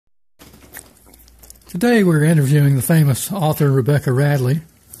Today we're interviewing the famous author Rebecca Radley.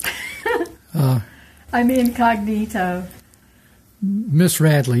 I'm incognito. Miss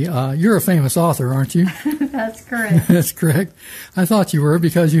Radley, you're a famous author, aren't you? That's correct. That's correct. I thought you were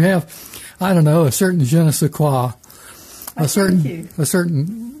because you have, I don't know, a certain je ne sais quoi, a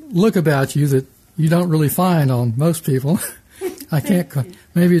certain look about you that you don't really find on most people. I can't.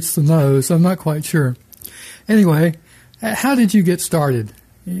 Maybe it's the nose. I'm not quite sure. Anyway, how did you get started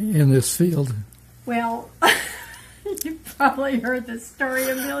in this field? Well, you've probably heard this story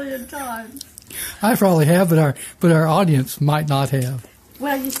a million times. I probably have, but our audience might not have.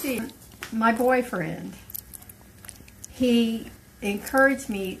 Well, you see, my boyfriend, he encouraged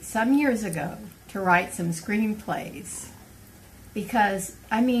me some years ago to write some screenplays because,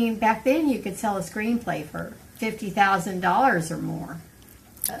 I mean, back then you could sell a screenplay for $50,000 or more.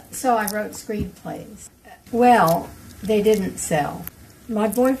 So I wrote screenplays. Well, they didn't sell. My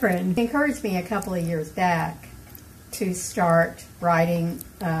boyfriend encouraged me a couple of years back to start writing,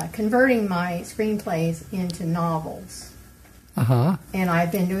 converting my screenplays into novels. Uh-huh. And I've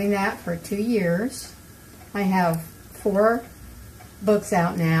been doing that for 2 years. I have 4 books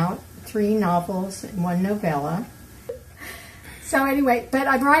out now, 3 novels and 1 novella. So anyway, but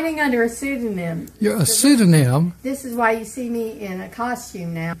I'm writing under a pseudonym. You're a pseudonym? This is why you see me in a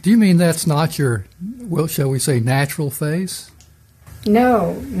costume now. Do you mean that's not your, well, shall we say, natural face?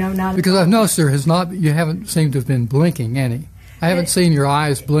 No, not because I've noticed you haven't seemed to have been blinking any. I haven't seen your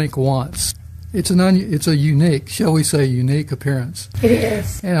eyes blink once. It's a unique, shall we say, unique appearance. It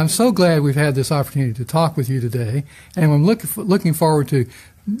is. And I'm so glad we've had this opportunity to talk with you today. And I'm looking forward to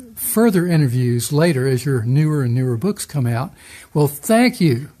further interviews later as your newer and newer books come out. Well, thank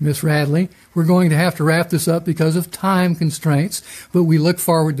you, Miss Radley. We're going to have to wrap this up because of time constraints, but we look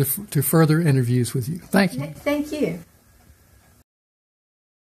forward to further interviews with you. Thank you. Thank you.